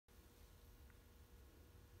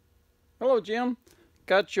Hello, Jim.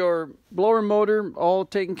 Got your blower motor all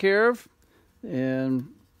taken care of, and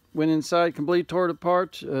went inside, completely tore it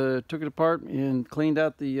apart, took it apart and cleaned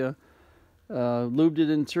out the, lubed it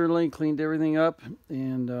internally, cleaned everything up,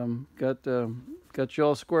 and got you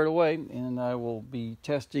all squared away. And I will be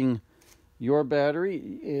testing your battery,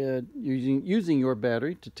 using your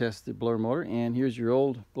battery to test the blower motor. And here's your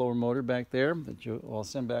old blower motor back there that I'll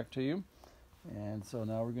send back to you. And so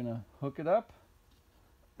now we're gonna hook it up,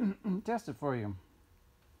 test it for you.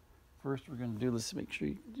 First, we're gonna do this. Make sure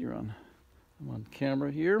I'm on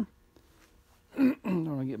camera here. Don't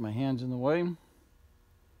want to get my hands in the way. All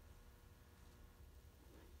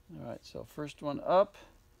right, so first one up,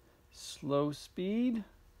 slow speed.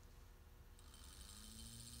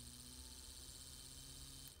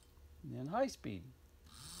 And then high speed.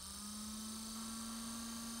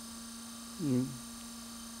 You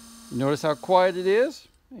notice how quiet it is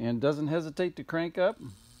and doesn't hesitate to crank up,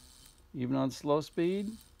 even on slow speed.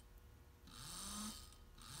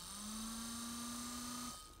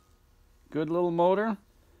 Good little motor,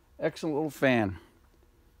 excellent little fan.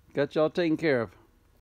 Got y'all taken care of.